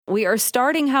We are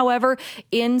starting, however,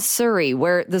 in Surrey,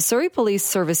 where the Surrey Police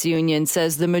Service Union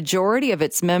says the majority of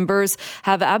its members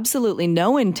have absolutely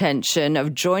no intention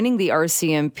of joining the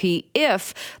RCMP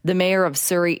if the Mayor of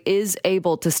Surrey is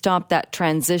able to stop that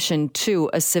transition to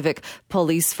a civic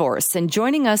police force. And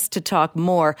joining us to talk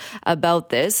more about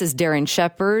this is Darren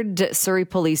Shepherd, Surrey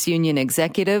Police Union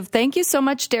Executive. Thank you so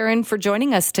much, Darren, for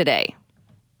joining us today.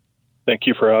 Thank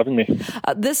you for having me.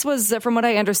 This was, from what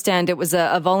I understand, it was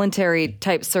a voluntary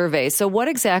type survey. So what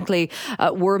exactly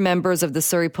were members of the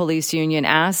Surrey Police Union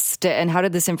asked, and how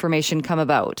did this information come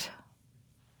about?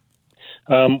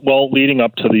 Well, leading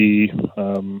up to the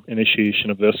initiation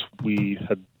of this, we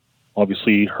had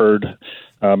obviously heard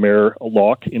Mayor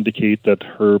Locke indicate that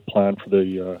her plan for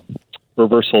the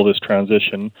reversal of this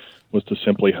transition was to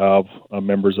simply have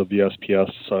members of the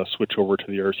SPS switch over to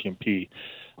the RCMP.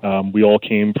 We all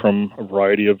came from a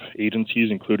variety of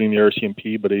agencies, including the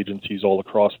RCMP, but agencies all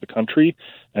across the country,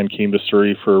 and came to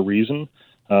Surrey for a reason,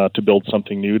 to build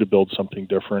something new, to build something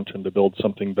different, and to build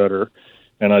something better.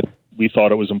 And we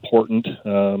thought it was important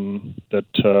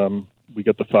that we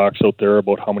get the facts out there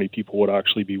about how many people would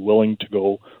actually be willing to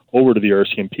go over to the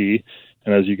RCMP.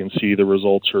 And as you can see, the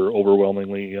results are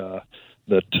overwhelmingly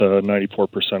that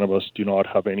 94% of us do not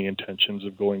have any intentions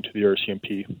of going to the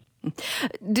RCMP.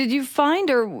 Did you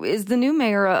find, or is the new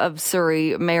mayor of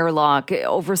Surrey, Mayor Locke,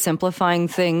 oversimplifying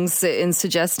things in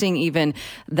suggesting even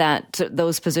that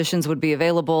those positions would be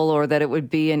available or that it would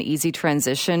be an easy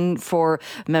transition for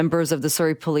members of the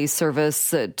Surrey Police Service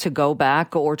to go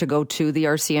back or to go to the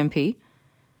RCMP?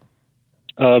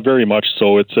 Very much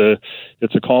so. It's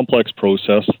a complex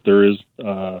process. There is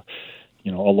a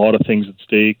lot of things at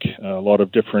stake, a lot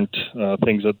of different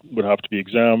things that would have to be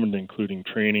examined, including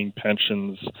training,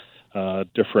 pensions,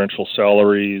 differential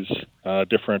salaries,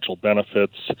 differential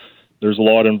benefits. There's a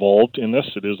lot involved in this.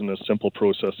 It isn't a simple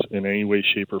process in any way,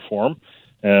 shape, or form.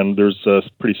 And there's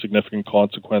pretty significant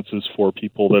consequences for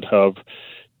people that have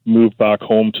moved back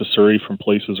home to Surrey from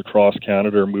places across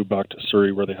Canada, or moved back to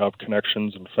Surrey where they have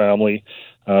connections and family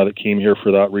that came here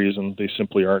for that reason. They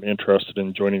simply aren't interested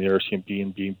in joining the RCMP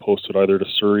and being posted either to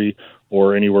Surrey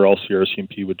or anywhere else the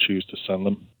RCMP would choose to send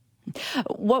them.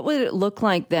 What would it look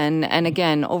like then? And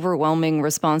again, overwhelming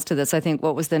response to this. I think,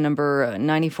 what was the number?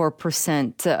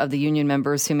 94% of the union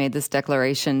members who made this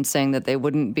declaration saying that they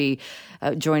wouldn't be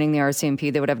joining the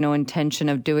RCMP. They would have no intention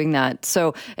of doing that.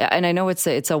 So, and I know it's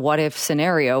a what-if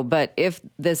scenario, but if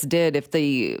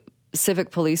the civic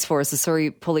police force, the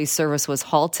Surrey Police Service, was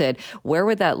halted, where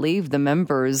would that leave the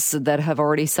members that have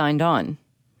already signed on?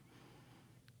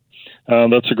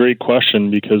 That's a great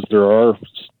question, because there are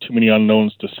too many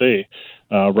unknowns to say.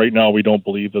 Right now, we don't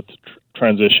believe that the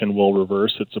transition will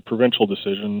reverse. It's a provincial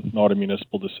decision, not a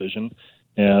municipal decision,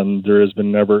 and there has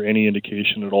been never any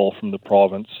indication at all from the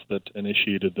province that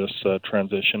initiated this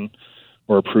transition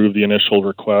or approved the initial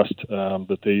request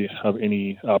that they have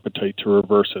any appetite to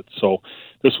reverse it. So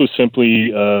this was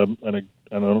simply an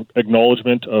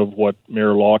acknowledgement of what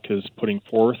Mayor Locke is putting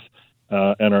forth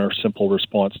and our simple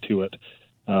response to it.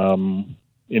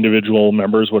 Individual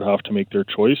members would have to make their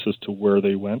choice as to where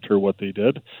they went or what they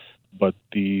did, but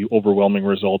the overwhelming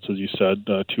results, as you said,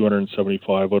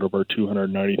 275 out of our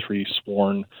 293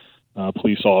 sworn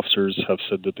police officers have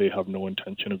said that they have no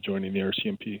intention of joining the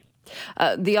RCMP.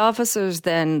 The officers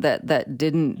then that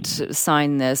didn't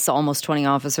sign this, almost 20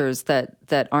 officers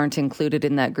that aren't included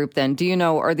in that group then, do you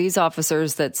know, are these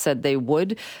officers that said they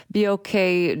would be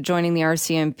okay joining the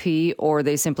RCMP, or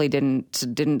they simply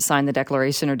didn't sign the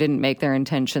declaration or didn't make their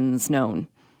intentions known?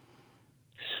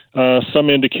 Some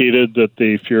indicated that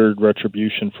they feared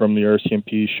retribution from the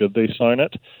RCMP should they sign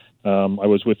it. I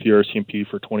was with the RCMP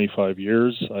for 25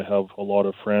 years. I have a lot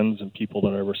of friends and people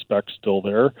that I respect still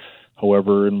there.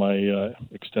 However, in my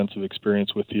extensive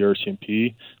experience with the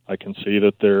RCMP, I can say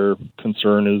that their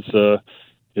concern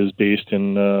is based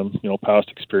in past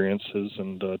experiences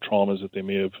and traumas that they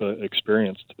may have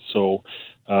experienced. So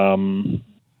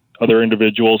other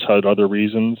individuals had other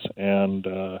reasons,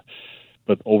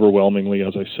 but overwhelmingly,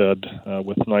 as I said,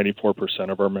 with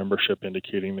 94% of our membership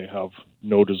indicating they have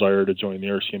no desire to join the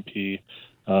RCMP,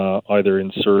 either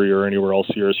in Surrey or anywhere else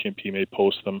the RCMP may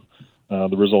post them.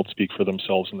 The results speak for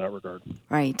themselves in that regard.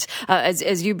 Right.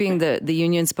 As you being the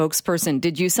union spokesperson,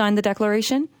 did you sign the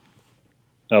declaration?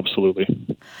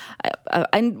 Absolutely.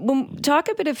 And talk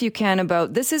a bit, if you can,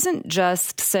 about this. Isn't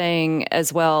just saying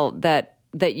as well that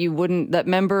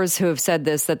members who have said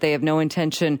this, that they have no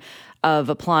intention of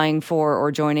applying for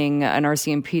or joining an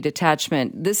RCMP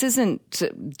detachment. This isn't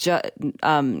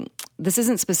this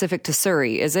isn't specific to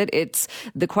Surrey, is it?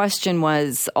 The question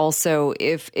was also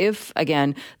if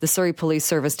again the Surrey Police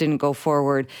Service didn't go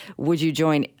forward, would you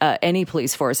join any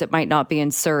police force? It might not be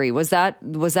in Surrey. Was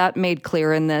that made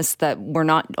clear in this, that we're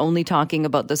not only talking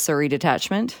about the Surrey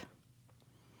detachment?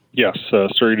 Yes,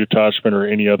 Surrey detachment or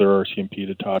any other RCMP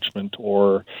detachment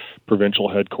or provincial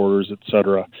headquarters,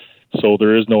 etc. So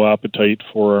there is no appetite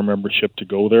for our membership to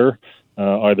go there,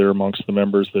 either amongst the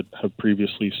members that have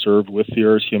previously served with the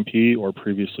RCMP or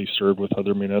previously served with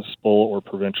other municipal or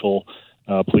provincial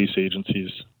police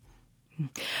agencies.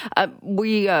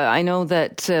 I know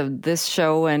that this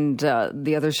show and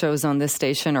the other shows on this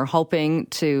station are hoping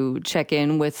to check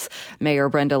in with Mayor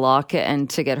Brenda Locke and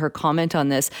to get her comment on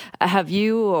this. Have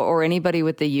you or anybody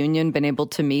with the union been able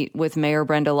to meet with Mayor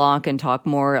Brenda Locke and talk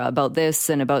more about this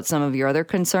and about some of your other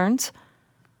concerns?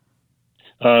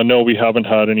 No, we haven't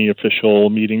had any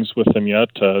official meetings with them yet.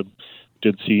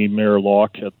 Did see Mayor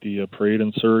Locke at the parade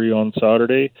in Surrey on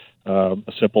Saturday. A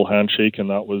simple handshake,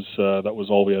 and that was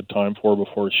all we had time for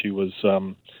before she was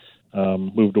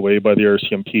moved away by the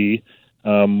RCMP.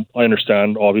 I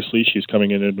understand, obviously, she's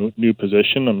coming in a new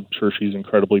position. I'm sure she's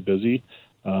incredibly busy,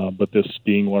 but this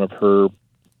being one of her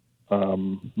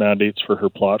mandates for her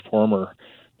platform or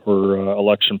her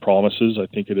election promises, I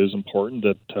think it is important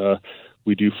that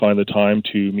we do find the time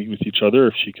to meet with each other.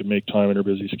 If she could make time in her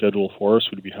busy schedule for us,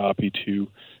 we'd be happy to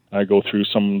go through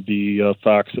some of the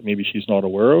facts that maybe she's not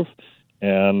aware of.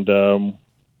 And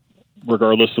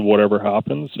regardless of whatever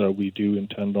happens, we do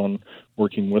intend on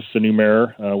working with the new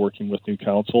mayor, working with new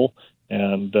council,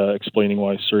 and explaining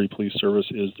why Surrey Police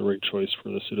Service is the right choice for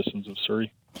the citizens of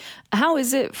Surrey. How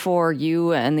is it for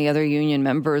you and the other union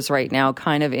members right now,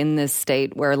 kind of in this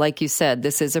state where, like you said,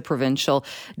 this is a provincial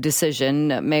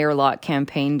decision? Mayor Locke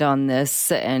campaigned on this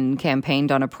and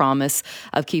campaigned on a promise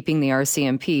of keeping the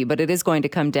RCMP, but it is going to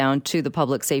come down to the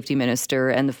public safety minister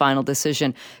and the final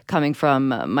decision coming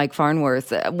from Mike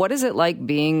Farnworth. What is it like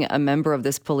being a member of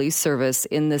this police service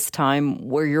in this time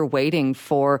where you're waiting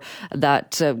for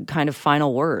that kind of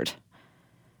final word?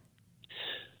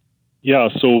 Yeah,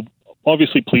 so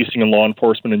obviously, policing and law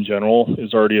enforcement in general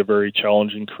is already a very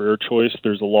challenging career choice.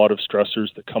 There's a lot of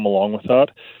stressors that come along with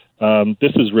that.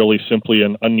 This is really simply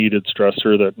an unneeded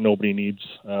stressor that nobody needs.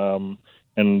 Even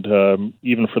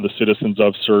for the citizens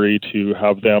of Surrey to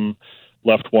have them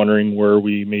left wondering where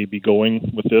we may be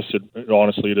going with this,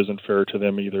 honestly, it isn't fair to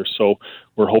them either. So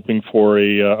we're hoping for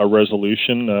a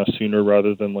resolution sooner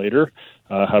rather than later.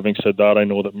 Having said that, I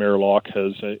know that Mayor Locke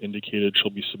has indicated she'll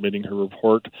be submitting her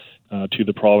report to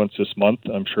the province this month.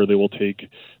 I'm sure they will take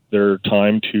their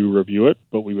time to review it,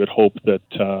 but we would hope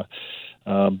that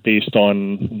based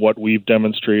on what we've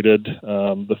demonstrated,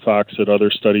 the facts that other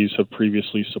studies have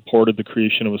previously supported the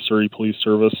creation of a Surrey Police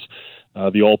Service,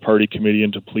 the all-party committee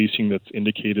into policing that's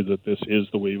indicated that this is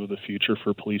the wave of the future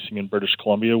for policing in British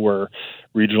Columbia, where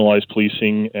regionalized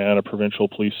policing and a provincial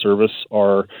police service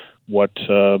are what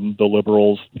the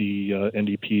Liberals, the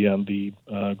NDP, and the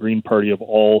Green Party have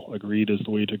all agreed is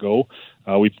the way to go.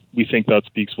 We think that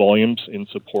speaks volumes in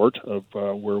support of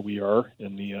where we are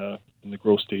in the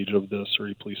growth stage of the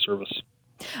Surrey Police Service.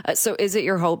 So is it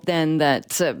your hope then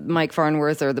that Mike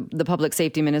Farnworth, or the public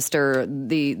safety minister,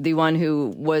 the one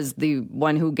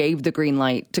who gave the green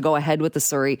light to go ahead with the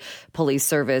Surrey Police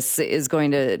Service, is going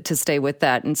to stay with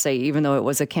that and say, even though it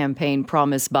was a campaign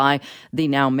promise by the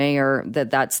now mayor,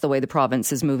 that's the way the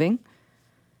province is moving?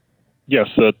 Yes,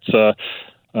 that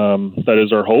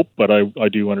is our hope, but I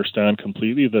do understand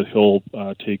completely that he'll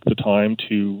take the time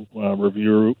to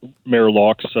review Mayor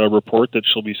Locke's report that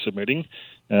she'll be submitting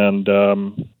and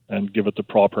give it the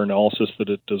proper analysis that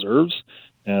it deserves.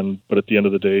 But at the end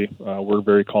of the day, we're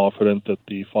very confident that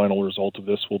the final result of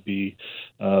this will be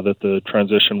that the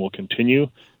transition will continue,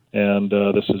 and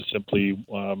this is simply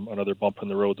another bump in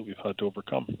the road that we've had to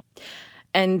overcome.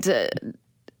 And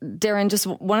Darren, just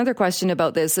one other question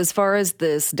about this. As far as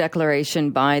this declaration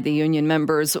by the union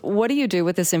members, what do you do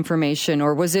with this information?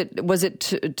 Or was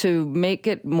it to make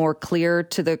it more clear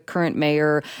to the current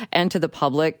mayor and to the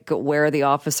public where the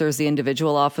officers, the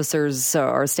individual officers,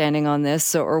 are standing on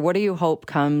this? Or what do you hope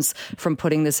comes from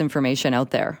putting this information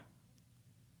out there?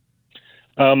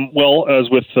 Well, as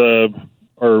with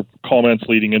our comments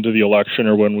leading into the election,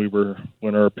 or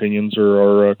when our opinions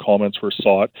or our comments were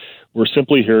sought, we're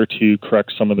simply here to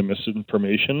correct some of the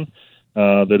misinformation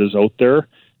that is out there.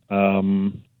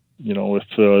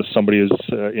 If somebody is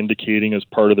indicating as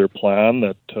part of their plan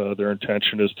that their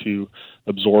intention is to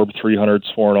absorb 300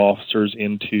 sworn officers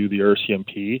into the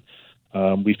RCMP,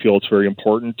 we feel it's very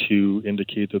important to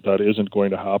indicate that isn't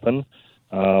going to happen.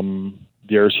 The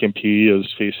RCMP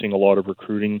is facing a lot of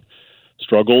recruiting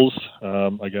struggles.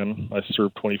 Again, I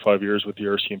served 25 years with the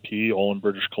RCMP, all in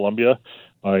British Columbia.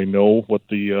 I know what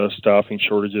the staffing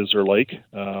shortages are like.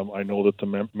 I know that the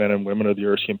men and women of the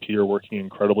RCMP are working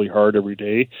incredibly hard every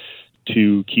day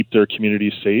to keep their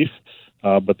communities safe,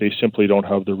 but they simply don't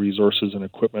have the resources and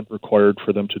equipment required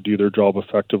for them to do their job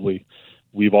effectively.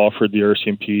 We've offered the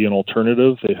RCMP an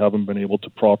alternative. They haven't been able to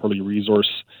properly resource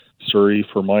Surrey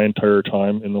for my entire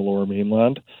time in the Lower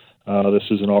Mainland. This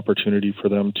is an opportunity for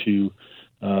them to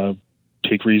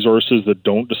take resources that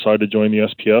don't decide to join the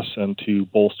SPS and to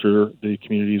bolster the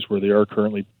communities where they are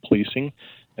currently policing.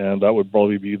 And that would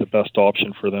probably be the best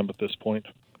option for them at this point.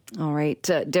 All right.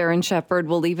 Darren Shepherd,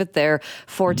 we'll leave it there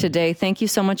for today. Thank you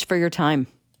so much for your time.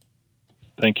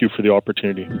 Thank you for the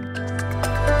opportunity.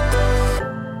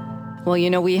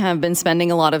 Well, we have been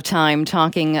spending a lot of time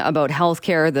talking about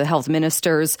healthcare. The health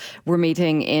ministers were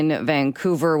meeting in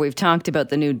Vancouver. We've talked about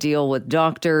the new deal with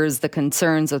doctors, the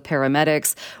concerns with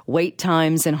paramedics, wait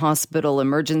times in hospital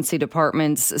emergency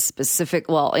departments,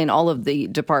 in all of the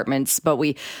departments. But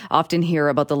we often hear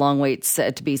about the long waits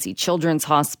at BC Children's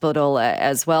Hospital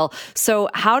as well. So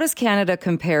how does Canada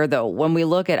compare, though, when we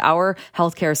look at our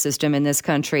healthcare system in this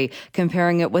country,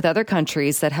 comparing it with other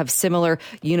countries that have similar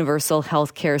universal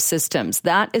healthcare systems?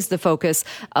 That is the focus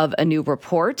of a new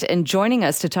report. And joining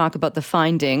us to talk about the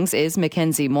findings is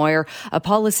Mackenzie Moyer, a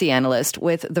policy analyst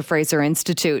with the Fraser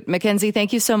Institute. Mackenzie,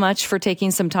 thank you so much for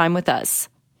taking some time with us.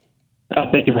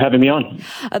 Thank you for having me on.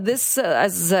 This,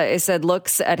 as I said,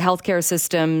 looks at healthcare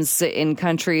systems in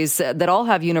countries that all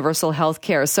have universal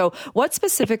healthcare. So what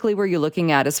specifically were you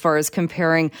looking at as far as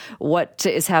comparing what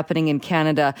is happening in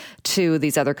Canada to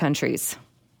these other countries?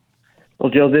 Well,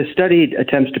 Jill, this study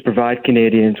attempts to provide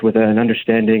Canadians with an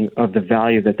understanding of the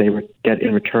value that they get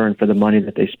in return for the money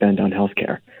that they spend on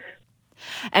healthcare.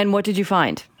 And what did you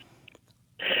find?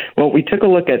 Well, we took a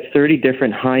look at 30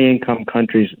 different high-income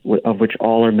countries, of which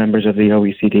all are members of the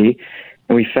OECD,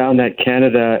 and we found that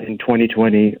Canada in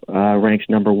 2020 ranks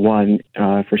number one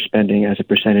for spending as a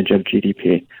percentage of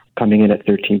GDP, coming in at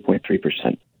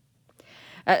 13.3%.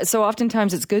 So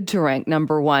oftentimes it's good to rank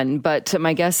number one, but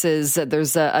my guess is that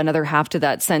there's another half to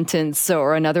that sentence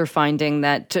or another finding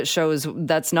that shows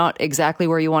that's not exactly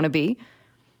where you want to be.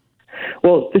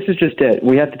 Well, this is just it.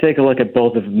 We have to take a look at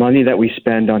both the money that we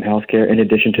spend on healthcare in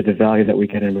addition to the value that we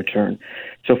get in return.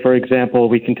 So, for example,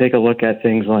 we can take a look at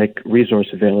things like resource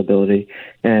availability.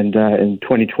 And in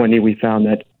 2020, we found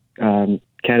that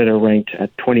Canada ranked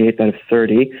at 28th out of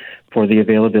 30 for the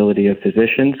availability of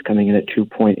physicians, coming in at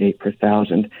 2.8 per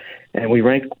thousand. And we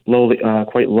rank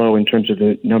quite low in terms of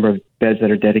the number of beds that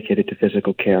are dedicated to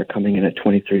physical care, coming in at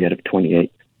 23 out of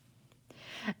 28.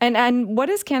 And what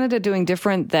is Canada doing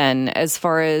different then, as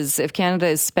far as if Canada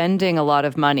is spending a lot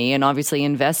of money and obviously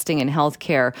investing in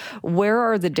healthcare, where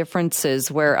are the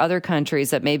differences where other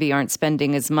countries that maybe aren't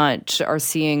spending as much are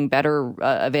seeing better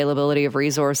availability of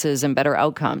resources and better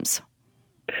outcomes?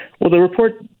 Well, the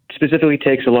report specifically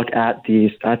takes a look at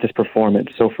this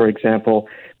performance. So, for example,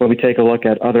 when we take a look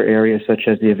at other areas such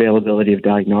as the availability of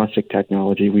diagnostic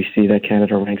technology, we see that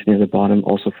Canada ranks near the bottom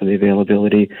also for the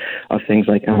availability of things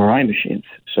like MRI machines.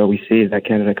 So we see that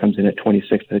Canada comes in at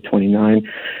 26 out of 29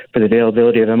 for the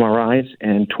availability of MRIs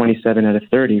and 27 out of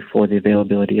 30 for the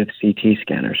availability of CT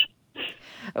scanners.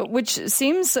 Which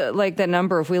seems like the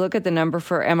number, if we look at the number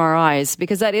for MRIs,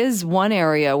 because that is one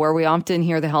area where we often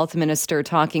hear the health minister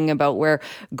talking about where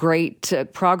great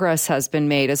progress has been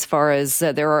made as far as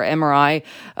there are MRI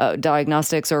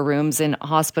diagnostics or rooms in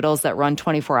hospitals that run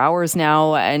 24 hours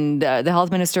now. And the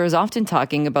health minister is often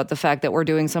talking about the fact that we're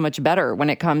doing so much better when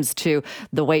it comes to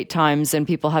the wait times and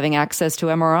people having access to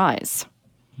MRIs.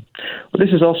 Well,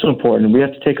 this is also important. We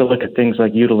have to take a look at things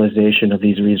like utilization of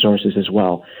these resources as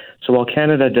well. So while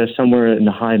Canada does somewhere in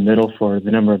the high middle for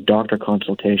the number of doctor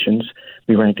consultations,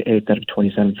 we ranked 8th out of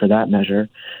 27 for that measure.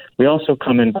 We also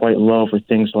come in quite low for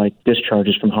things like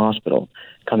discharges from hospital,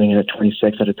 coming in at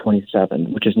 26 out of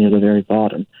 27, which is near the very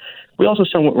bottom. We also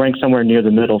rank somewhere near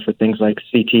the middle for things like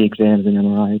CT exams and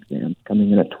MRI exams,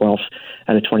 coming in at 12th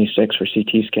out of 26 for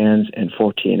CT scans and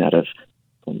 14 out of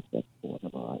 26 for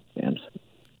MRI exams.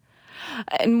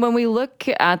 And when we look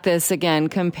at this, again,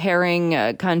 comparing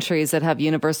countries that have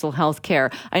universal health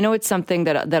care, I know it's something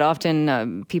that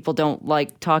often people don't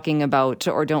like talking about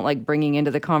or don't like bringing into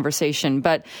the conversation.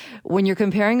 But when you're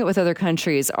comparing it with other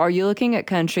countries, are you looking at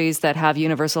countries that have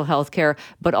universal health care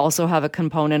but also have a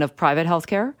component of private health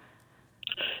care?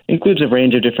 Includes a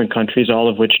range of different countries, all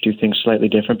of which do things slightly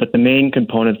different. But the main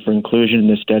component for inclusion in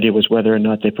this study was whether or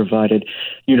not they provided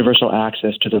universal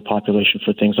access to the population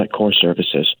for things like core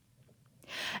services.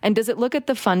 And does it look at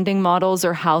the funding models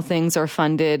or how things are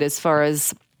funded as far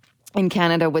as in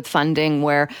Canada with funding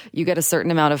where you get a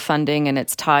certain amount of funding and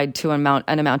it's tied to an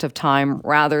amount of time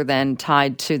rather than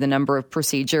tied to the number of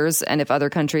procedures, and if other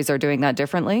countries are doing that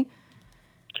differently?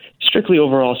 Strictly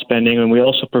overall spending, and we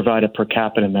also provide a per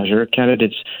capita measure.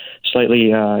 Canada's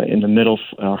slightly in the middle,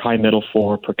 high middle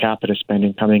for per capita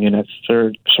spending, coming in at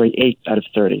 8 out of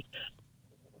 30.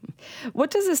 What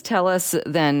does this tell us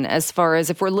then, as far as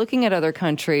if we're looking at other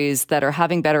countries that are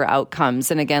having better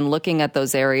outcomes, and again, looking at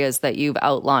those areas that you've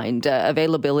outlined,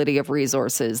 availability of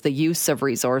resources, the use of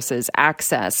resources,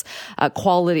 access,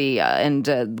 quality,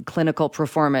 and clinical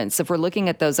performance. If we're looking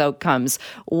at those outcomes,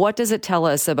 what does it tell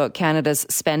us about Canada's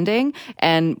spending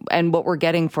and what we're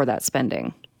getting for that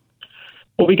spending?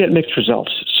 Well, we get mixed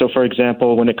results. So, for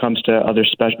example, when it comes to other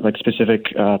specific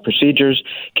procedures,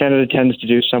 Canada tends to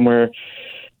do somewhere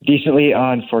decently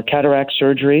on for cataract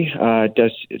surgery,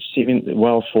 does even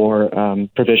well for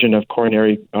provision of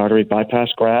coronary artery bypass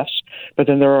grafts. But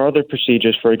then there are other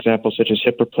procedures, for example, such as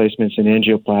hip replacements and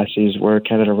angioplasties, where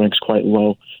Canada ranks quite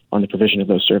low on the provision of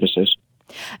those services.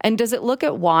 And does it look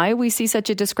at why we see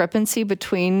such a discrepancy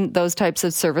between those types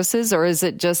of services, or is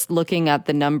it just looking at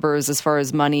the numbers as far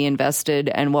as money invested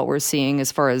and what we're seeing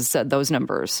as far as those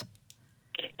numbers?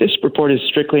 This report is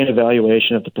strictly an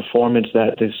evaluation of the performance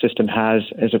that the system has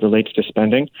as it relates to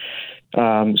spending.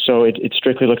 So it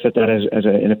strictly looks at that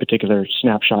in a particular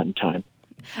snapshot in time.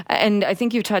 And I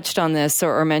think you touched on this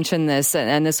or mentioned this,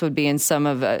 and this would be in some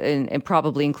of, and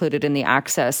probably included in the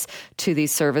access to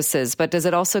these services. But does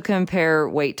it also compare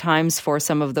wait times for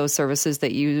some of those services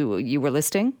that you were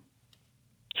listing?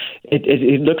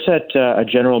 It looks at a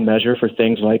general measure for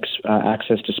things like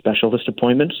access to specialist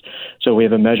appointments. So we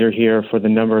have a measure here for the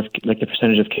number of, like the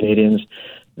percentage of Canadians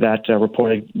that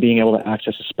reported being able to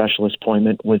access a specialist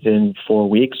appointment within 4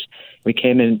 weeks. We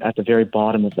came in at the very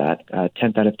bottom of that,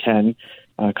 10th out of 10,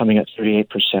 coming at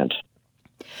 38%.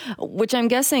 Which I'm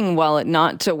guessing, while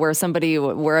not to where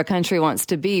a country wants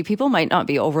to be, people might not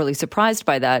be overly surprised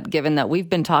by that, given that we've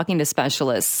been talking to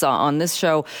specialists on this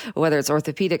show, whether it's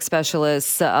orthopedic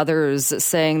specialists, others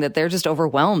saying that they're just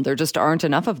overwhelmed. There just aren't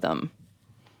enough of them.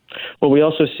 Well, we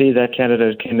also see that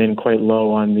Canada came in quite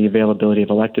low on the availability of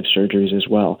elective surgeries as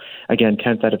well. Again,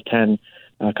 10th out of 10,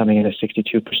 coming in at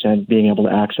 62%, being able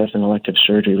to access an elective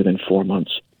surgery within 4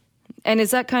 months. And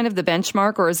is that kind of the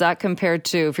benchmark, or is that compared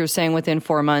to, if you're saying within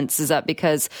 4 months, is that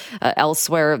because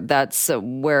elsewhere that's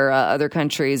where other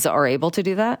countries are able to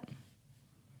do that?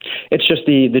 It's just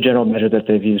the general measure that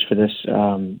they've used for this,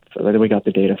 that we got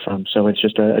the data from. So it's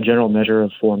just a general measure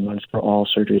of 4 months for all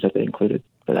surgeries that they included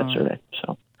for that survey.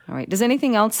 So. All right. Does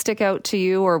anything else stick out to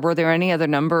you, or were there any other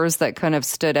numbers that kind of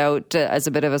stood out as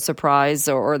a bit of a surprise,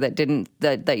 or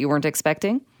that you weren't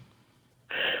expecting?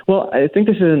 Well, I think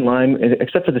this is in line,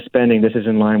 except for the spending, this is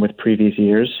in line with previous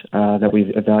years that we've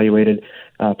evaluated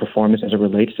performance as it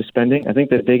relates to spending. I think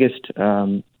the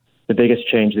biggest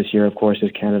change this year, of course,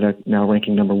 is Canada now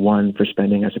ranking number 1 for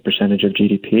spending as a percentage of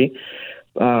GDP.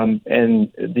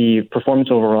 And the performance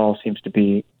overall seems to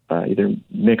be either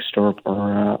mixed or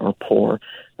poor,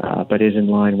 but is in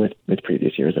line with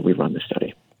previous years that we've run the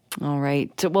study. All right.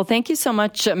 Well, thank you so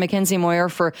much, Mackenzie Moyer,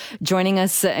 for joining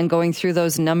us and going through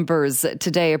those numbers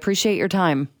today. Appreciate your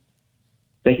time.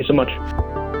 Thank you so much.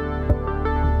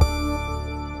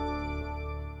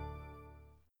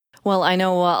 Well, I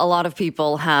know a lot of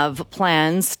people have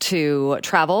plans to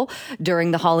travel during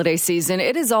the holiday season.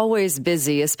 It is always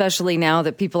busy, especially now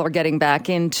that people are getting back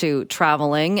into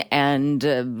traveling and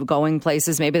going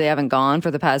places maybe they haven't gone for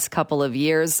the past couple of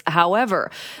years. However,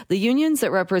 the unions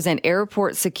that represent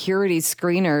airport security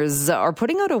screeners are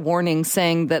putting out a warning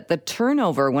saying that the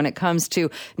turnover when it comes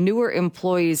to newer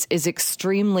employees is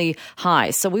extremely high.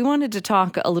 So we wanted to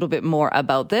talk a little bit more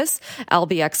about this.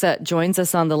 Albie Exa joins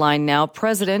us on the line now,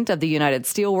 president of the United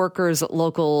Steelworkers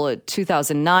Local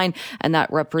 2009, and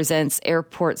that represents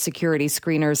airport security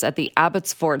screeners at the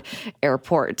Abbotsford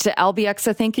Airport. Albie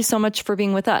Exa, thank you so much for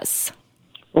being with us.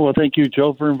 Well, thank you,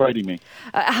 Joe, for inviting me.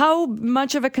 How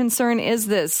much of a concern is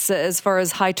this as far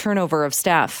as high turnover of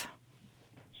staff?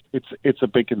 It's a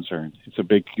big concern. It's a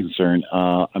big concern.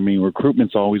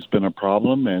 Recruitment's always been a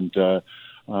problem, and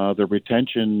the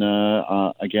retention,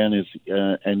 again, is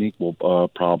an equal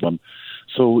problem.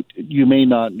 So you may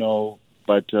not know,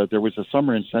 but there was a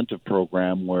summer incentive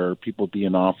program where people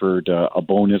being offered a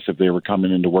bonus if they were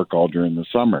coming into work all during the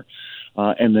summer.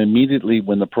 And then immediately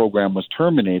when the program was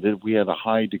terminated, we had a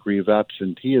high degree of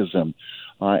absenteeism.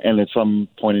 And at some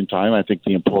point in time, I think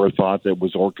the employer thought that it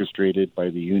was orchestrated by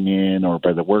the union or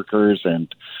by the workers.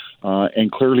 And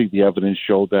clearly the evidence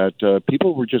showed that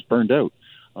people were just burned out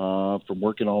from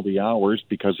working all the hours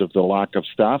because of the lack of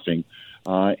staffing.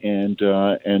 And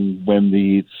when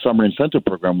the summer incentive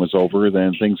program was over,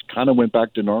 then things kind of went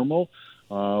back to normal,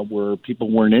 where people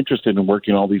weren't interested in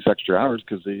working all these extra hours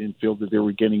because they didn't feel that they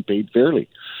were getting paid fairly.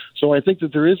 So I think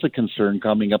that there is a concern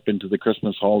coming up into the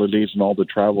Christmas holidays and all the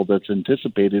travel that's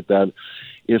anticipated, that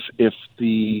if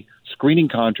the screening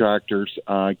contractors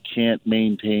can't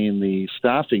maintain the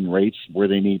staffing rates where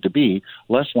they need to be,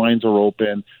 less lines are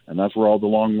open, and that's where all the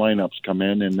long lineups come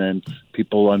in, and then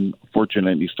people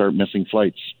unfortunately start missing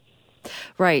flights.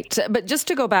 Right. But just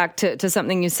to go back to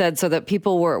something you said, so that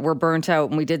people were burnt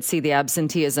out, and we did see the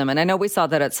absenteeism. And I know we saw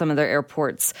that at some of their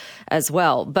airports as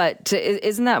well. But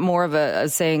isn't that more of a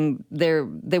saying they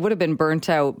would have been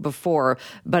burnt out before,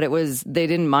 but they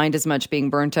didn't mind as much being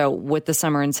burnt out with the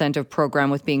summer incentive program,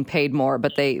 with being paid more,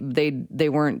 but they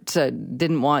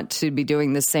didn't want to be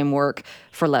doing the same work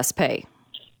for less pay?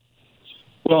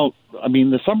 Well, I mean,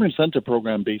 the summer incentive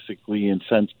program basically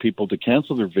incents people to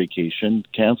cancel their vacation,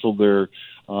 cancel their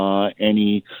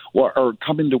or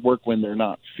come into work when they're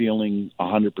not feeling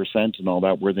 100% and all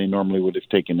that, where they normally would have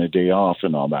taken a day off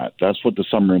and all that. That's what the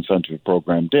summer incentive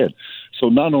program did. So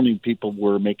not only people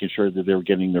were making sure that they were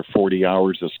getting their 40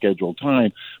 hours of scheduled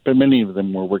time, but many of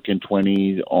them were working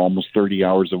 20, almost 30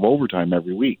 hours of overtime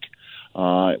every week,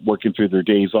 working through their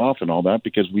days off and all that,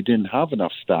 because we didn't have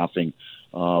enough staffing,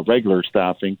 regular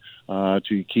staffing,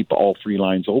 to keep all 3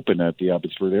 lines open at the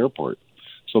Abbotsford Airport.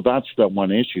 So that's the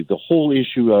one issue. The whole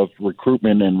issue of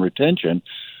recruitment and retention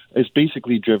is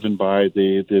basically driven by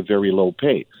the very low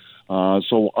pay.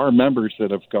 So our members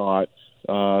that have got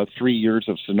 3 years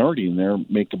of seniority in there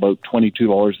make about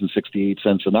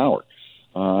 $22.68 an hour.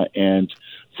 And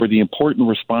for the important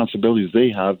responsibilities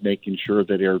they have, making sure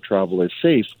that air travel is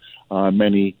safe,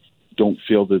 many don't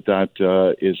feel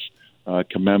that is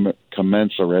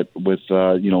commensurate with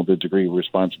the degree of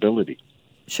responsibility.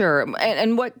 Sure.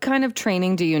 And what kind of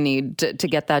training do you need to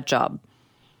get that job?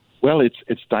 Well,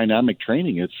 it's dynamic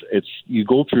training. It's you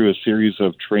go through a series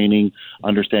of training,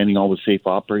 understanding all the safe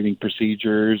operating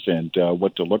procedures and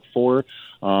what to look for.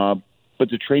 But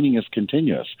the training is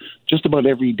continuous. Just about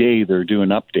every day they're doing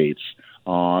updates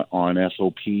on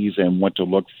SOPs and what to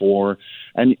look for.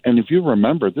 And if you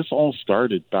remember, this all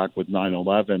started back with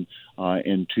 9/11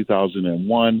 in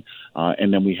 2001,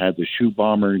 and then we had the shoe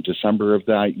bomber in December of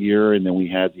that year, and then we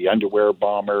had the underwear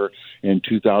bomber in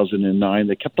 2009.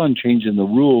 They kept on changing the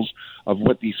rules of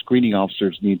what these screening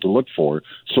officers need to look for.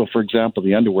 So, for example,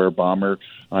 the underwear bomber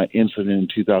incident in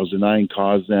 2009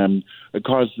 caused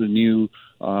the new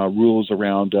rules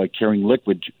around carrying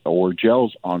liquid or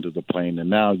gels onto the plane.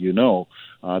 And now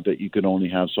that you can only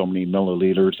have so many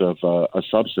milliliters of a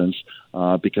substance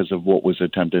because of what was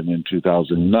attempted in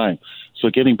 2009. So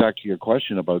getting back to your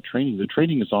question about training, the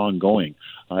training is ongoing.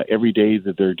 Every day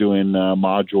that they're doing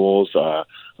modules,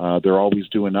 they're always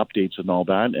doing updates and all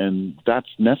that, and that's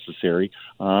necessary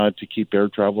to keep air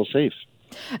travel safe.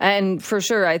 And for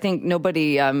sure, I think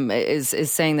nobody is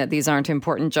saying that these aren't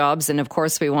important jobs. And of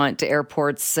course, we want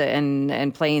airports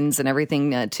and planes and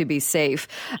everything to be safe.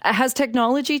 Has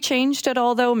technology changed at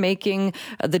all, though, making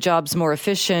the jobs more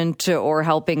efficient or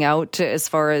helping out as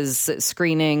far as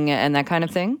screening and that kind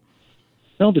of thing?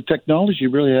 No, the technology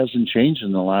really hasn't changed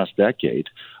in the last decade.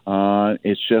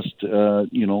 It's just,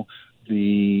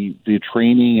 the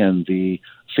training and the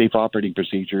safe operating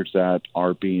procedures that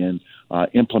are being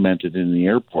implemented in the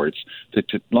airports. The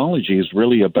technology is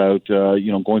really about,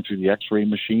 going through the X-ray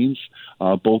machines,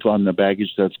 both on the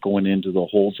baggage that's going into the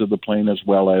holds of the plane as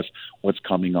well as what's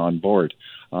coming on board.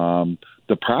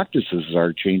 The practices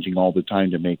are changing all the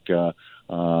time to make,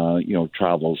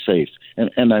 travel safe.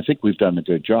 And I think we've done a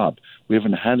good job. We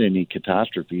haven't had any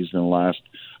catastrophes in the last,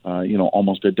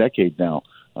 almost a decade now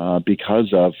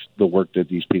because of the work that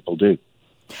these people do.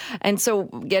 And so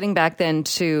getting back then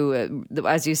to,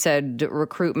 as you said,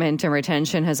 recruitment and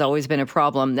retention has always been a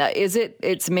problem.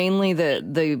 It's mainly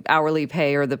the hourly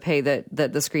pay or the pay that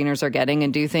the screeners are getting?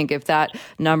 And do you think if that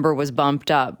number was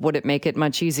bumped up, would it make it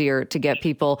much easier to get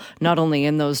people not only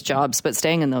in those jobs, but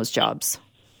staying in those jobs?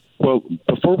 Well,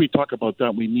 before we talk about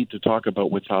that, we need to talk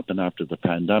about what's happened after the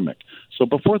pandemic. So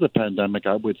before the pandemic,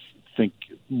 I would think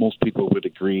most people would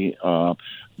agree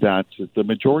that the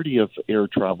majority of air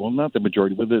travel, not the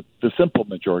majority, but the simple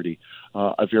majority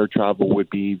of air travel would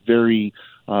be very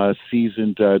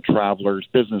seasoned travelers,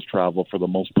 business travel for the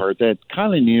most part, that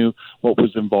kind of knew what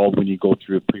was involved when you go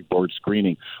through a pre-board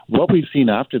screening. What we've seen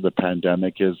after the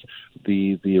pandemic is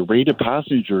the rate of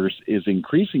passengers is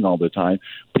increasing all the time,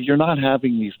 but you're not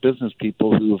having these business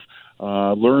people who've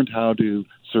learned how to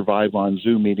survive on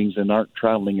Zoom meetings and aren't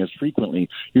traveling as frequently.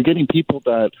 You're getting people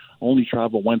that only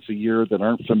travel once a year, that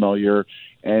aren't familiar.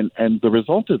 And the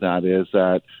result of that is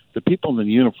that the people in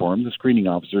the uniform, the screening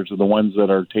officers, are the ones that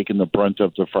are taking the brunt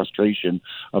of the frustration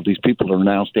of these people who are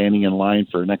now standing in line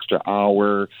for an extra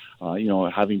hour,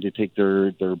 having to take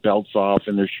their belts off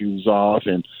and their shoes off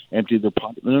and empty their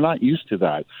pocket. They're not used to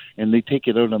that, and they take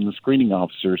it out on the screening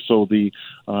officers. So the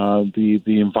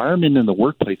environment in the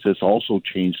workplace has also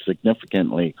changed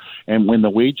significantly. And when the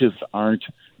wages aren't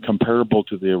comparable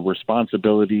to the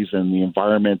responsibilities and the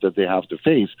environment that they have to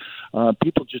face,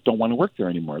 people just don't want to work there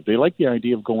anymore. They like the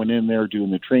idea of going in there,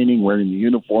 doing the training, wearing the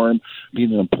uniform,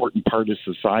 being an important part of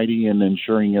society and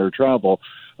ensuring air travel.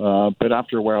 But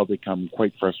after a while, they become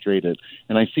quite frustrated.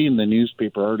 And I see in the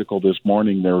newspaper article this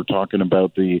morning, they were talking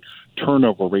about the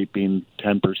turnover rate being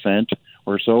 10%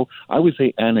 or so. I would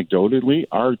say anecdotally,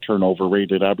 our turnover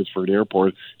rate at Abbotsford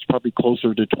Airport is probably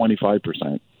closer to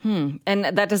 25%. And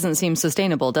that doesn't seem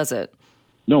sustainable, does it?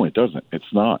 No, it doesn't.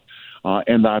 It's not.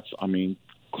 And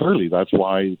clearly that's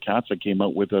why CATSA came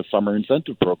out with a summer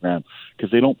incentive program,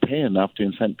 because they don't pay enough to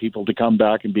incent people to come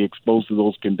back and be exposed to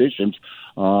those conditions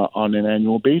on an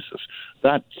annual basis.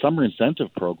 That summer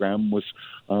incentive program was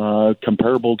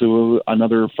comparable to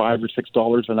another $5 or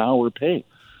 $6 an hour pay.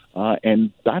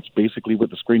 And that's basically what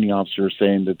the screening officer is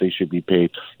saying that they should be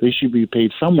paid. They should be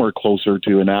paid somewhere closer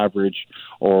to an average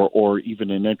or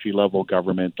even an entry-level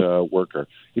government worker.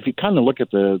 If you kind of look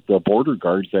at the border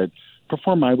guards that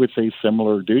perform, I would say,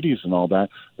 similar duties and all that,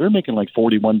 they're making like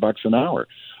 $41 an hour.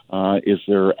 Is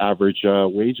their average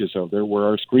wages out there, where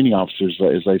our screening officers,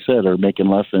 as I said, are making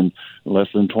less than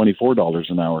 $24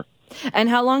 an hour. And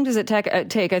how long does it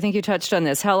take? I think you touched on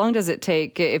this. How long does it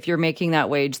take if you're making that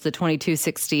wage, the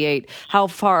 $22.68? How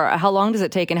long does it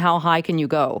take, and how high can you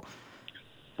go?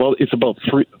 Well, it's about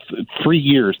three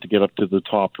years to get up to the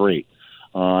top rate.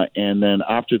 And then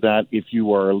after that, if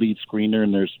you are a lead screener,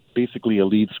 and there's basically a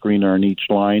lead screener on each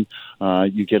line,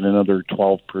 you get another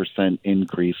 12%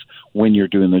 increase when you're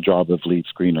doing the job of lead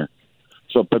screener.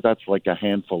 So, but that's like a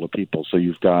handful of people. So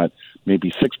you've got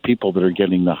maybe 6 people that are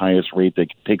getting the highest rate. That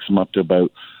takes them up to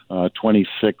about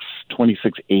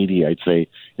 $26.80, I'd say,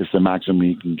 is the maximum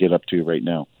you can get up to right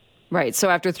now. Right. So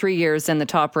after 3 years, then the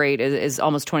top rate is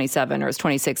almost $27, or is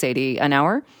 $26.80 an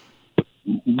hour?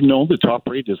 No, the top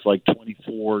rate is like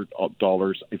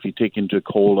 $24 if you take into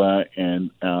COLA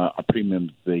and a premium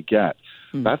they get.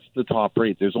 That's the top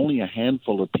rate. There's only a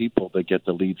handful of people that get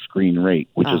the lead screen rate,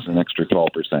 which is an extra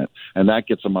 12%, and that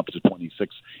gets them up to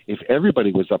 26. If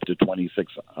everybody was up to $26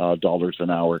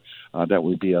 an hour, that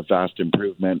would be a vast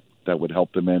improvement that would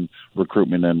help them in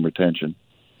recruitment and retention.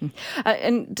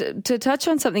 And to touch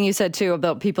on something you said, too,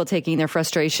 about people taking their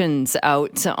frustrations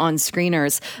out on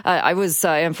screeners,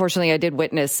 unfortunately, I did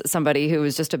witness somebody who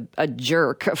was just a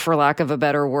jerk, for lack of a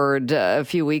better word, a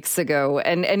few weeks ago.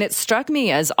 And it struck me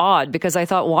as odd, because I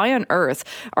thought, why on earth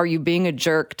are you being a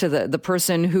jerk to the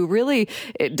person who really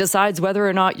decides whether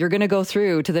or not you're going to go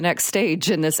through to the next stage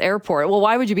in this airport? Well,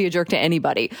 why would you be a jerk to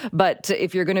anybody? But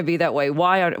if you're going to be that way,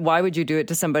 why would you do it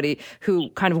to somebody who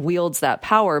kind of wields that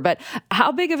power? But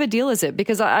how big of a deal is it?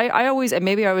 Because I always, and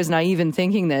maybe I was naive in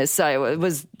thinking this, I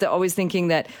was always thinking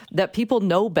that people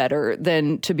know better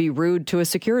than to be rude to a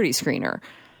security screener.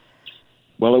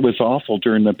 Well, it was awful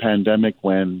during the pandemic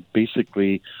when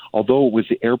basically, although it was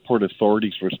the airport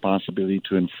authority's responsibility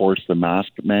to enforce the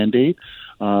mask mandate,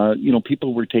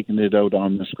 people were taking it out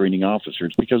on the screening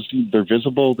officers because they're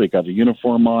visible, they got a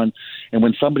uniform on. And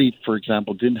when somebody, for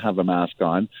example, didn't have a mask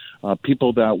on,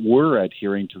 people that were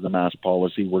adhering to the mask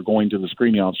policy were going to the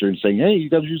screening officer and saying, hey, you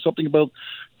got to do something about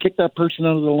kick that person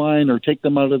out of the line or take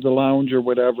them out of the lounge or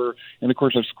whatever. And, of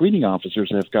course, our screening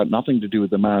officers have got nothing to do with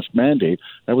the mask mandate.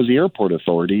 That was the airport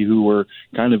authority, who were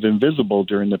kind of invisible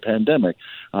during the pandemic.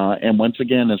 And once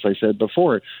again, as I said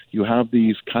before, you have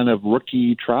these kind of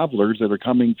rookie travelers that are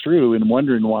coming through and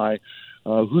wondering why.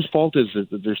 Whose fault is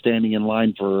it that they're standing in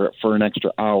line for an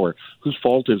extra hour? Whose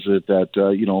fault is it that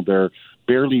they're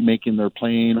barely making their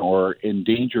plane or in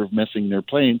danger of missing their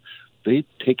plane? They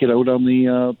take it out on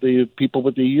the people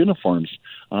with the uniforms,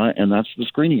 and that's the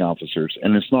screening officers,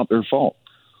 and it's not their fault.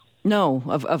 No,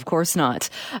 of course not.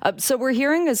 So we're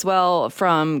hearing as well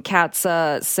from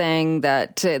CATSA saying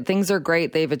that things are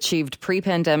great. They've achieved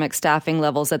pre-pandemic staffing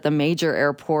levels at the major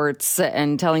airports,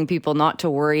 and telling people not to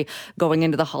worry going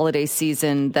into the holiday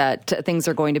season, that things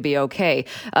are going to be okay.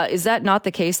 Is that not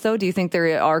the case, though? Do you think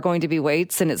there are going to be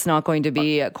waits and it's not going to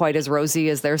be quite as rosy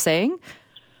as they're saying?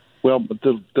 Well,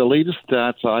 the latest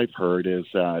stats I've heard is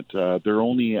that we're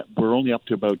only up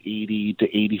to about 80 to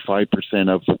 85%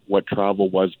 of what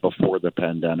travel was before the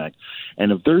pandemic.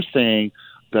 And if they're saying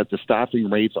that the staffing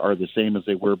rates are the same as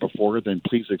they were before, then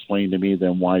please explain to me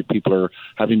then why people are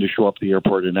having to show up at the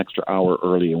airport an extra hour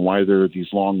early and why there are these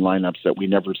long lineups that we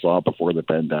never saw before the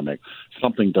pandemic.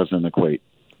 Something doesn't equate.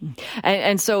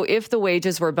 And so if the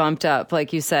wages were bumped up,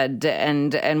 like you said,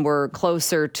 and we're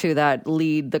closer to that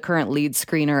the current lead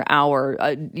screener hour,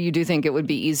 you do think it would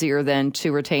be easier then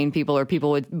to retain people, or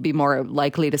people would be more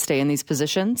likely to stay in these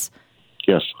positions?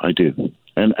 Yes, I do.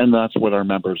 And that's what our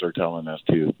members are telling us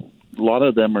too. A lot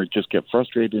of them are just get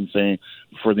frustrated and saying,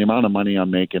 for the amount of money I'm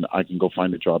making, I can go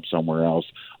find a job somewhere else.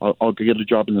 I'll get a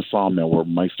job in the sawmill where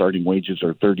my starting wages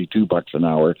are $32 an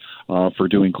hour for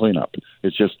doing cleanup.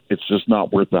 It's just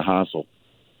not worth the hassle.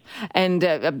 And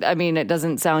I mean, it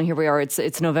doesn't sound, here we are,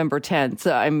 it's November 10th.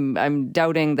 I'm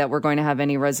doubting that we're going to have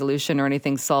any resolution or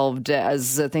anything solved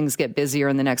as things get busier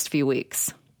in the next few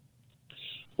weeks.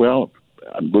 Well,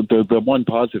 the one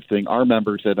positive thing, our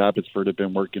members at Abbotsford have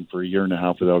been working for a year and a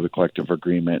half without a collective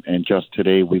agreement. And just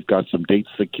today, we've got some dates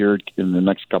secured in the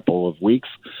next couple of weeks.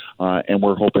 And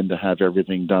we're hoping to have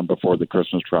everything done before the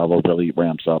Christmas travel really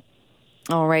ramps up.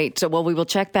 All right. Well, we will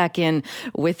check back in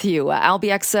with you.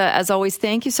 Albiex, as always,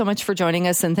 thank you so much for joining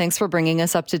us, and thanks for bringing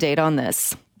us up to date on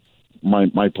this.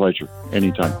 My pleasure.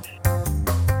 Anytime.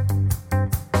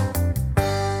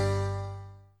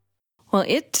 Well,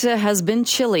 it has been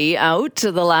chilly out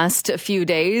the last few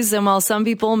days, and while some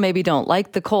people maybe don't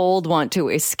like the cold, want to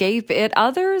escape it,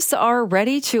 others are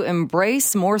ready to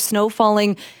embrace more snow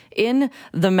falling in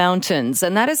the mountains.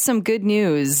 And that is some good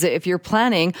news if you're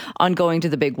planning on going to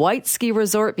the Big White Ski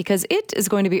Resort, because it is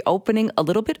going to be opening a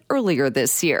little bit earlier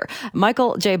this year.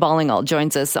 Michael J. Ballingall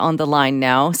joins us on the line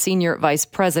now, Senior Vice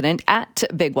President at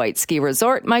Big White Ski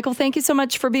Resort. Michael, thank you so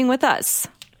much for being with us.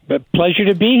 A pleasure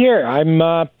to be here.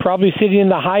 I'm probably sitting in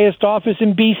the highest office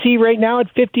in BC right now at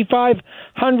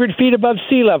 5,500 feet above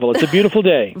sea level. It's a beautiful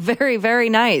day. Very, very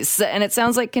nice. And it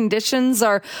sounds like conditions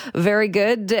are very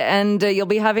good, and you'll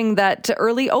be having that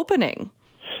early opening.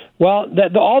 Well,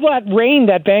 all that rain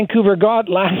that Vancouver got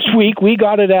last week, we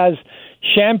got it as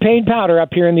champagne powder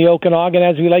up here in the Okanagan,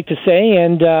 as we like to say,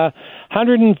 and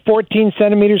 114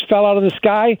 centimeters fell out of the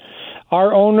sky.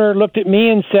 Our owner looked at me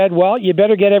and said, well, you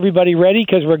better get everybody ready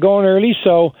because we're going early.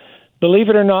 So believe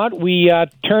it or not, we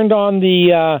turned on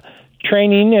the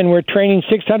training, and we're training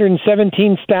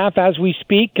 617 staff as we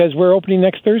speak because we're opening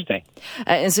next Thursday.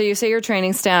 And so you say you're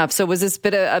training staff. So was this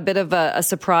a bit of a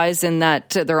surprise in that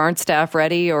there aren't staff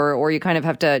ready, or you kind of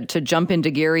have to jump into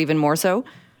gear even more so?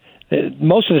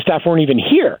 Most of the staff weren't even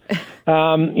here.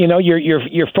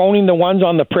 You're phoning the ones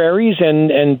on the prairies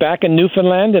and back in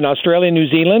Newfoundland and Australia, New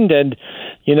Zealand, and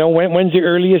when's the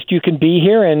earliest you can be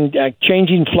here? And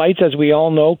changing flights, as we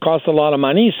all know, costs a lot of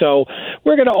money. So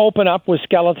we're going to open up with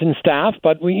skeleton staff,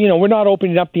 but we're not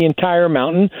opening up the entire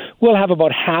mountain. We'll have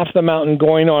about half the mountain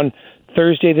going on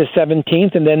Thursday the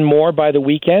 17th, and then more by the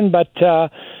weekend. But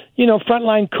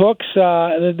frontline cooks,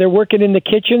 they're working in the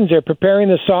kitchens, they're preparing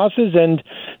the sauces, and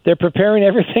they're preparing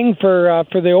everything for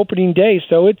the opening day.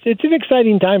 So it's an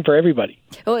exciting time for everybody.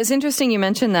 Well, it's interesting you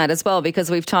mentioned that as well,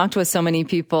 because we've talked with so many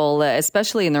people,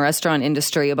 especially in the restaurant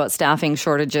industry, about staffing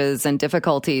shortages and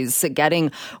difficulties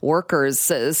getting workers.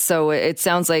 So it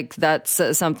sounds like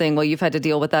that's something, well, you've had to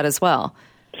deal with that as well.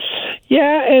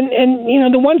 Yeah,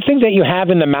 and the one thing that you have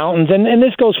in the mountains, and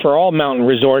this goes for all mountain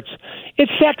resorts,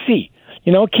 it's sexy.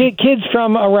 Kids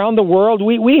from around the world.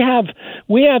 We have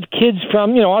kids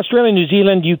from Australia, New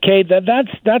Zealand, UK.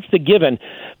 That's the given.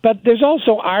 But there's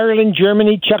also Ireland,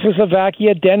 Germany,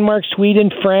 Czechoslovakia, Denmark,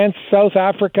 Sweden, France, South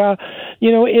Africa.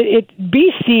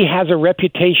 BC has a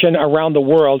reputation around the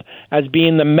world as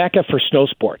being the mecca for snow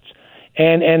sports,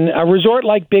 and a resort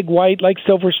like Big White, like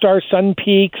Silver Star, Sun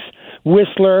Peaks,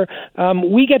 Whistler,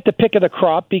 we get the pick of the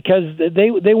crop because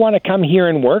they want to come here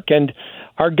and work. And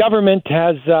our government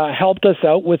has helped us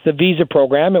out with the visa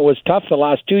program. It was tough the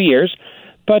last 2 years,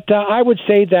 but I would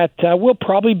say that we'll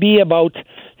probably be about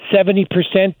 70%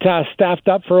 staffed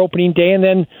up for opening day, and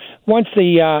then once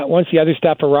the other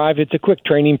staff arrive, it's a quick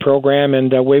training program,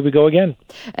 and away we go again.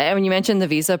 And when you mentioned the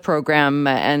visa program,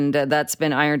 and that's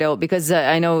been ironed out, because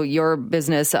I know your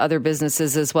business, other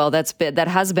businesses as well, that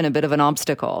has been a bit of an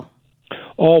obstacle.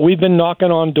 Oh, we've been knocking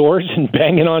on doors and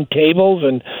banging on tables,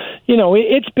 and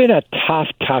it's been a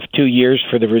tough 2 years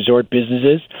for the resort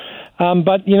businesses.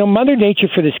 But Mother Nature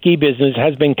for the ski business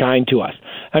has been kind to us.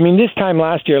 I mean, this time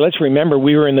last year, let's remember,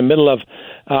 we were in the middle of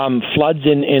floods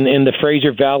in the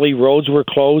Fraser Valley. Roads were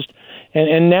closed.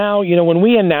 And now, when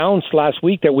we announced last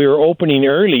week that we were opening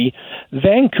early,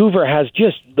 Vancouver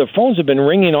the phones have been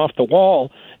ringing off the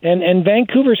wall. And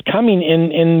Vancouver's coming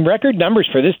in record numbers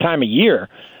for this time of year.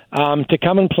 to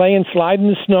come and play and slide in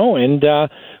the snow. And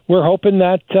we're hoping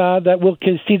that we'll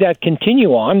see that continue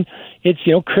on. It's,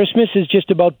 Christmas is just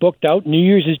about booked out. New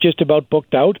Year's is just about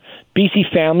booked out.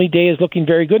 BC Family Day is looking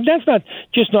very good. That's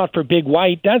not for Big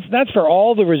White. That's for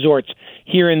all the resorts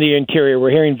here in the interior.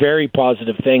 We're hearing very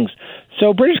positive things.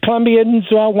 So British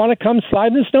Columbians want to come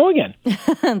slide in the snow again.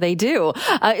 They do.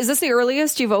 Is this the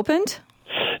earliest you've opened?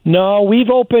 No, we've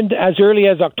opened as early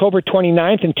as October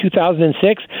 29th in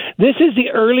 2006. This is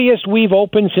the earliest we've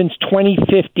opened since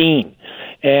 2015.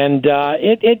 And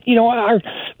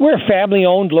we're a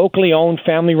family-owned, locally owned,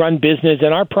 family-run business,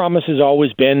 and our promise has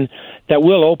always been that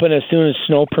we'll open as soon as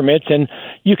snow permits. And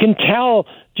you can tell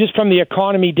just from the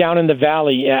economy down in the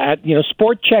valley.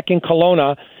 Sport Check in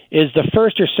Kelowna is the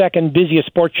first or second busiest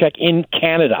sport check in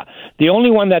Canada. The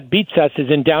only one that beats us is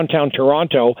in downtown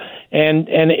Toronto, and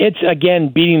it's,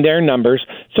 again, beating their numbers.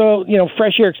 So,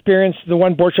 Fresh Air Experience, the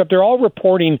One Board Shop, they're all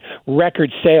reporting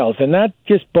record sales, and that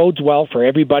just bodes well for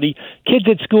everybody. Kids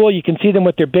at school, you can see them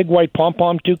with their big white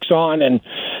pom-pom toques on, and,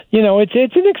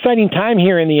 it's an exciting time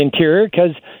here in the interior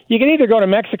because you can either go to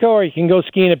Mexico or you can go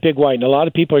skiing at Big White, and a lot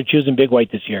of people are choosing Big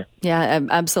White this year. Yeah,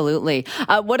 absolutely.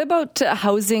 What about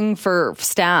housing for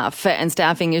staff and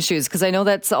staffing issues? Because I know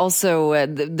that's also,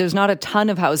 there's not a ton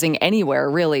of housing anywhere,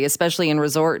 really, especially in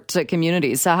resort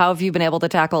communities. So how have you been able to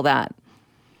tackle that?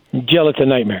 Jill, it's a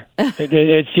nightmare.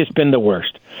 It's just been the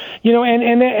worst. When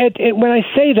I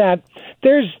say that,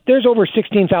 there's over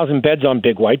 16,000 beds on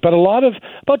Big White, but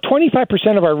about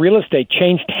 25% of our real estate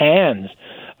changed hands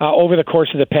over the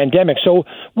course of the pandemic. So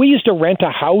we used to rent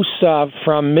a house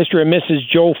from Mr. and Mrs.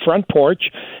 Joe Front Porch,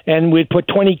 and we'd put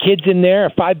 20 kids in there,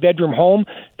 a 5-bedroom home.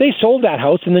 They sold that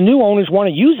house, and the new owners want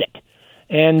to use it.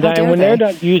 And when they're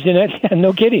not using it,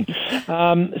 no kidding.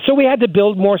 So we had to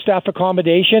build more staff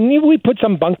accommodation. We put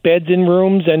some bunk beds in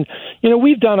rooms, and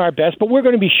we've done our best, but we're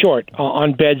going to be short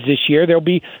on beds this year. There'll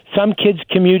be some kids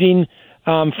commuting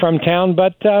from town,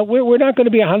 but we're not going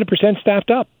to be 100%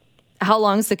 staffed up. How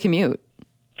long's the commute?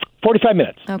 45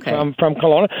 minutes from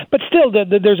Kelowna. But still,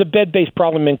 there's a bed-based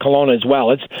problem in Kelowna as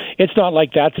well. It's not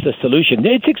like that's the solution.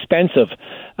 It's expensive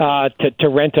to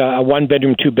rent a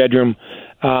 1-bedroom, 2-bedroom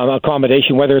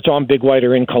accommodation, whether it's on Big White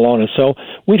or in Kelowna. So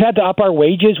we've had to up our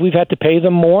wages. We've had to pay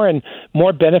them more and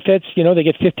more benefits. They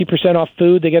get 50% off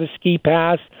food. They get a ski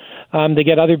pass. They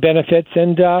get other benefits.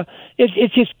 And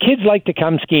it's just kids like to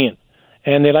come skiing,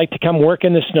 and they like to come work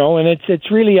in the snow. And it's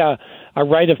really a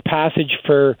rite of passage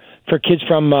for kids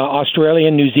from Australia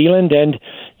and New Zealand. And,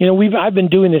 I've been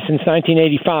doing this since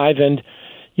 1985. And,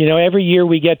 every year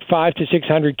we get 500 to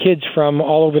 600 kids from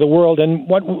all over the world. And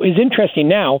what is interesting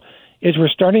now is we're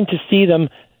starting to see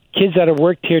kids that have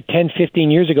worked here 10, 15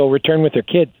 years ago, return with their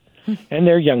kids and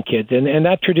their young kids. And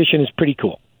that tradition is pretty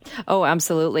cool. Oh,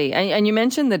 absolutely. And you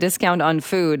mentioned the discount on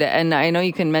food, and I know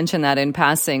you can mention that in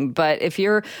passing, but if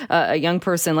you're a young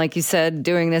person, like you said,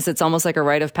 doing this, it's almost like a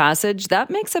rite of passage. That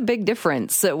makes a big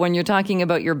difference when you're talking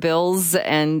about your bills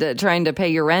and trying to pay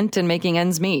your rent and making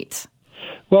ends meet.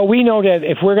 Well, we know that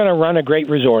if we're going to run a great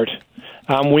resort,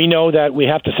 we know that we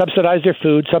have to subsidize their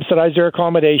food, subsidize their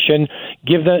accommodation,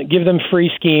 give them free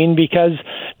skiing, because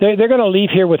they're going to leave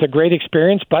here with a great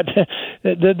experience. But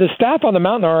the staff on the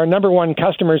mountain are our number one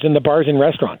customers in the bars and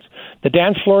restaurants. The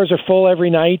dance floors are full every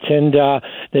night, and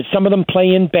that some of them play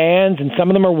in bands, and some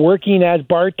of them are working as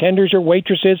bartenders or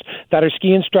waitresses that are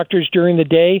ski instructors during the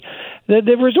day.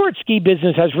 The resort ski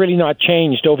business has really not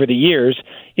changed over the years.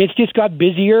 It's just got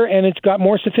busier, and it's got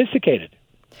more sophisticated.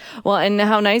 Well, and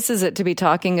how nice is it to be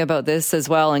talking about this as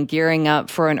well and gearing up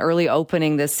for an early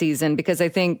opening this season? Because I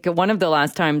think one of the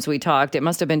last times we talked, it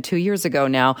must have been 2 years ago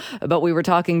now, but we were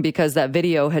talking because that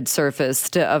video had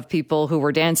surfaced of people who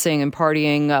were dancing and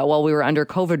partying while we were under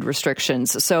COVID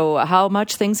restrictions. So how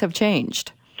much things have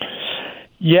changed?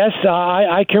 Yes,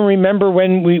 I can remember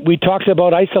when we talked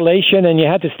about isolation and you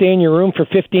had to stay in your room for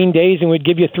 15 days and we'd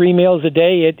give you 3 meals a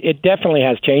day. It definitely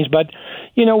has changed, but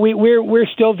we're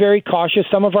still very cautious.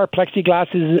 Some of our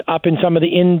plexiglass is up in some of the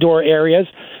indoor areas.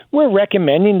 We're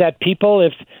recommending that people,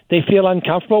 if they feel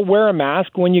uncomfortable, wear a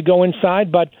mask when you go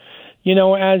inside. But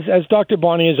as Dr.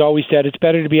 Bonnie has always said, it's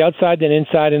better to be outside than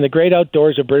inside. In the great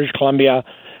outdoors of British Columbia,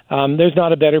 there's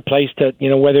not a better place to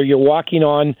whether you're walking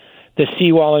on the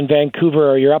seawall in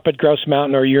Vancouver, or you're up at Grouse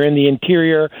Mountain, or you're in the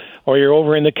interior, or you're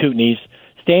over in the Kootenays.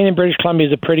 Staying in British Columbia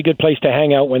is a pretty good place to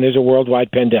hang out when there's a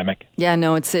worldwide pandemic. Yeah,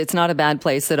 no, it's not a bad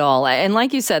place at all. And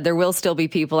like you said, there will still be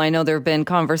people. I know there have been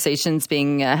conversations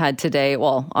being had today,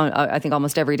 I think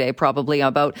almost every day probably,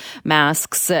 about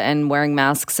masks and wearing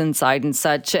masks inside and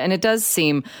such. And it does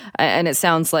seem, and it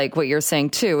sounds like what you're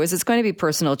saying too, is it's going to be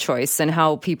personal choice and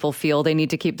how people feel they need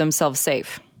to keep themselves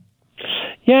safe.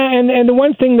 Yeah, and the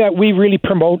one thing that we really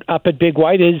promote up at Big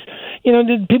White is,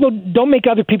 people don't make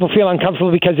other people feel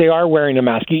uncomfortable because they are wearing a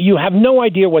mask. You have no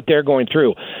idea what they're going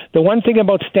through. The one thing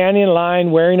about standing in line,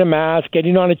 wearing a mask,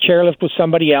 getting on a chairlift with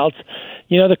somebody else,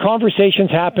 the conversations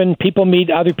happen. People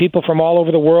meet other people from all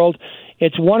over the world.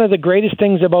 It's one of the greatest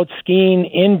things about skiing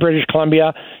in British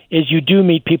Columbia is you do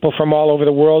meet people from all over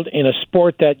the world in a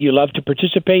sport that you love to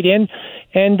participate in.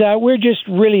 And we're just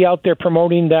really out there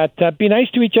promoting that. Be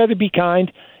nice to each other, be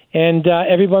kind, and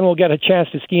everyone will get a chance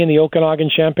to ski in the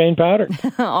Okanagan Champagne Powder.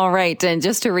 All right. And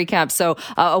just to recap, so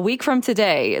a week from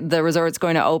today, the resort's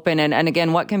going to open. And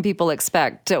again, what can people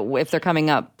expect if they're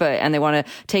coming up and they want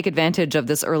to take advantage of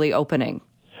this early opening?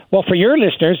 Well, for your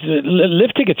listeners,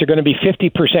 lift tickets are going to be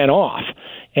 50% off.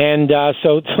 And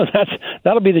so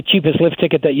that'll be the cheapest lift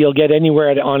ticket that you'll get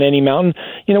anywhere on any mountain.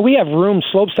 We have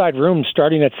slopeside rooms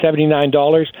starting at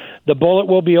 $79. The Bullet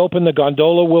will be open. The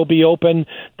Gondola will be open.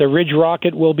 The Ridge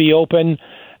Rocket will be open.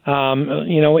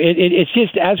 It's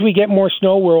just as we get more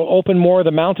snow, we'll open more of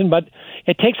the mountain, but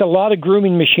it takes a lot of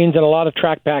grooming machines and a lot of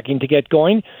track packing to get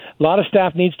going. A lot of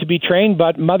staff needs to be trained,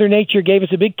 but Mother Nature gave us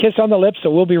a big kiss on the lips,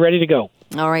 so we'll be ready to go.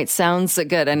 All right. Sounds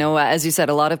good. I know, as you said,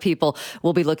 a lot of people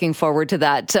will be looking forward to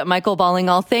that. Michael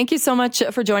Ballingall, thank you so much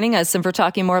for joining us and for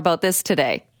talking more about this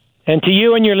today. And to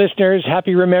you and your listeners,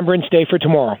 happy Remembrance Day for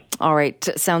tomorrow. All right.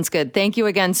 Sounds good. Thank you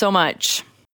again so much.